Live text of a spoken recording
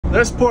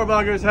This poor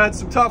bugger's had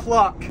some tough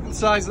luck. The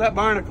size of that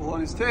barnacle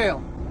on his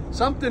tail.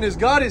 Something has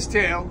got his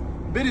tail,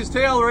 bit his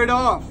tail right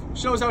off.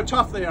 Shows how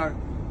tough they are.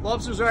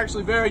 Lobsters are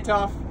actually very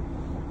tough.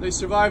 They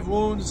survive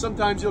wounds.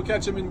 Sometimes you'll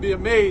catch them and be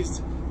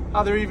amazed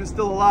how they're even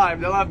still alive.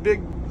 They'll have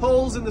big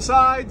holes in the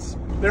sides.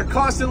 They're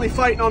constantly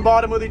fighting on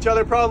bottom with each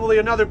other. Probably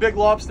another big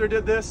lobster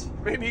did this.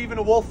 Maybe even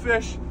a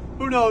wolffish.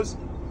 Who knows?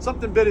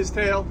 Something bit his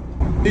tail.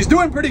 He's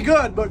doing pretty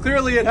good, but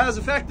clearly it has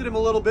affected him a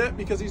little bit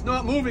because he's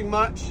not moving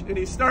much and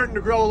he's starting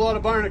to grow a lot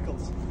of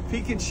barnacles. If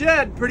he can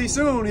shed pretty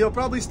soon, he'll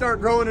probably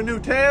start growing a new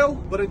tail,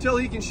 but until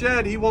he can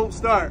shed, he won't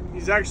start.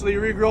 He's actually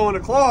regrowing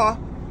a claw.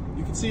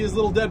 You can see his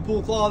little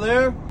Deadpool claw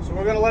there. So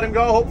we're gonna let him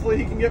go. Hopefully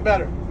he can get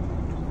better.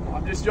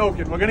 I'm just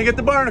joking. We're gonna get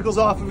the barnacles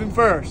off of him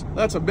first.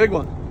 That's a big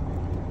one.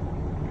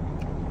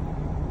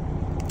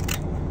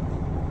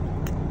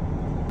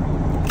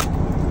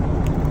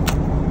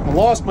 I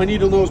lost my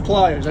needle nose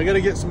pliers. I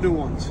gotta get some new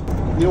ones.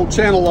 The old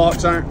channel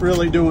locks aren't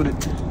really doing it.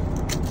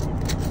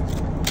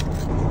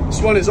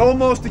 This one is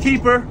almost a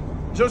keeper,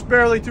 just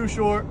barely too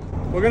short.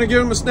 We're gonna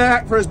give him a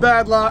snack for his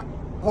bad luck.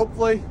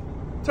 Hopefully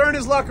turn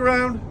his luck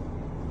around.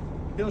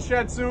 He'll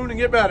shed soon and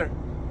get better.